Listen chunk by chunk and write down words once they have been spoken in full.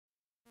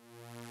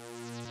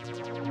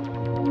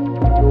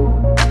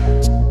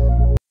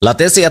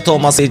Latecia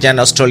Thomas is an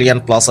Australian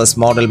plus-size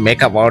model,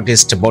 makeup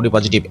artist,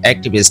 body-positive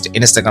activist,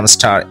 Instagram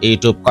star,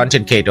 YouTube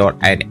content creator,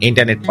 and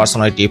internet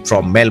personality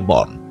from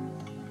Melbourne.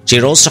 She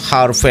rose to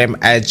her fame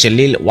as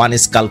Lil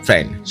Wayne's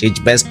girlfriend. She is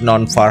best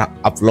known for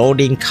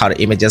uploading her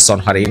images on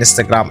her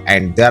Instagram,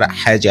 and there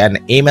has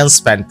an immense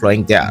fan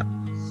following there.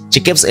 She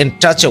keeps in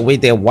touch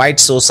with a wide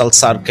social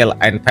circle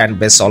and fan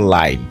base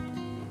online.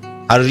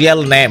 Her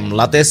real name,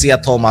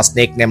 Latecia Thomas,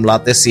 nickname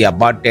Latecia,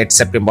 birth date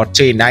September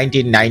 3,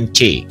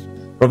 1990.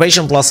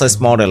 Profession plus-size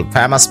model,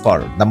 famous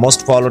for the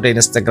most followed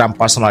Instagram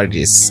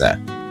personalities.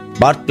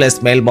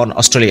 Birthplace Melbourne,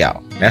 Australia.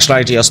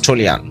 Nationality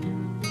Australian.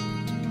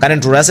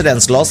 Current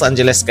residence Los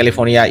Angeles,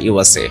 California,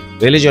 USA.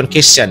 Religion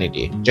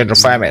Christianity. Gender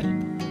female.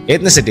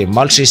 Ethnicity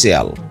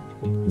multiracial.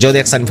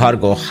 Zodiac sign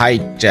Virgo.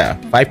 Height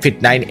 5 feet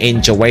 9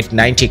 inch. Weight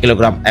 90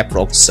 kg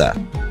approx.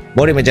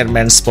 Body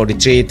measurements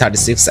 43,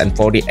 36 and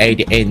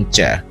 48 inch.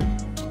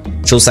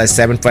 Shoe size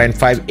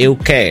 7.5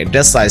 UK,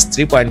 dress size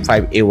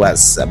 3.5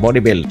 US, body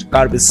build,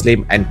 curvy,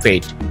 slim and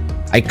fit.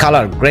 Eye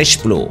color grayish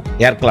blue,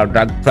 hair color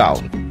dark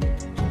brown.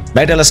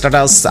 Marital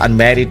status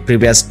unmarried,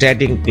 previous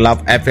dating,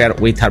 love affair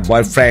with her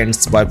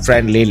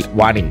boyfriend Lil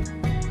Wayne.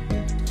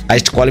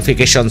 Highest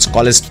qualifications,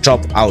 college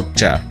dropout,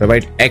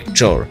 favorite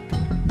actor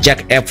Zac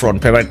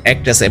Efron, favorite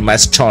actress Emma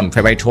Stone,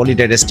 favorite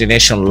holiday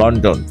destination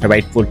London,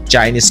 favorite food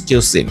Chinese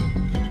cuisine.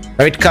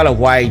 Favorite color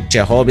white,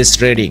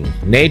 hobbies reading,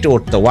 net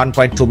worth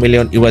 $1.2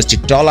 million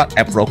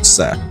approx.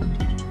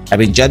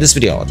 Have you enjoyed this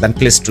video? Then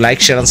please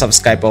like, share and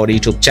subscribe our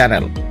YouTube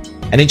channel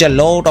and enjoy a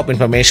lot of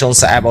information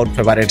about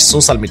favorite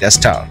social media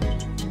star.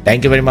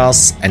 Thank you very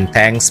much and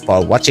thanks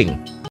for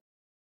watching.